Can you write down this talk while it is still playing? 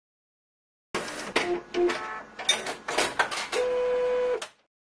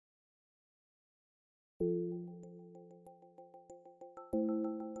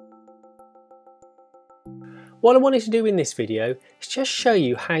What I wanted to do in this video is just show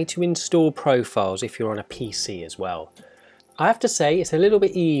you how to install profiles if you're on a PC as well. I have to say it's a little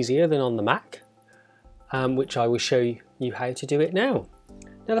bit easier than on the Mac, which I will show you how to do it now.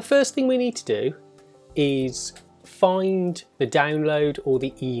 Now the first thing we need to do is find the download or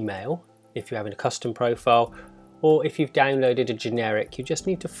the email if you're having a custom profile, or if you've downloaded a generic, you just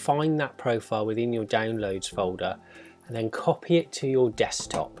need to find that profile within your downloads folder and then copy it to your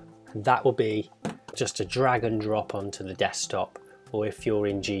desktop. And that will be just a drag and drop onto the desktop, or if you're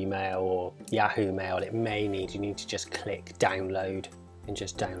in Gmail or Yahoo Mail, you need to just click download and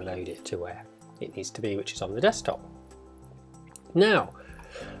just download it to where it needs to be, which is on the desktop. Now,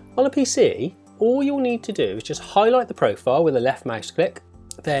 on a PC, all you'll need to do is just highlight the profile with a left mouse click,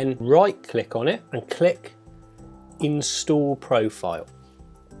 then right click on it and click install profile.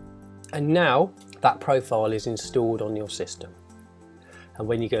 And now that profile is installed on your system. And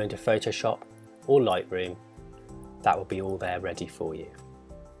when you go into Photoshop or Lightroom, that will be all there ready for you.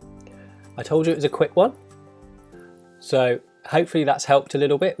 I told you it was a quick one, so hopefully that's helped a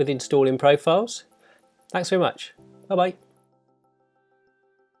little bit with installing profiles. Thanks very much. Bye bye.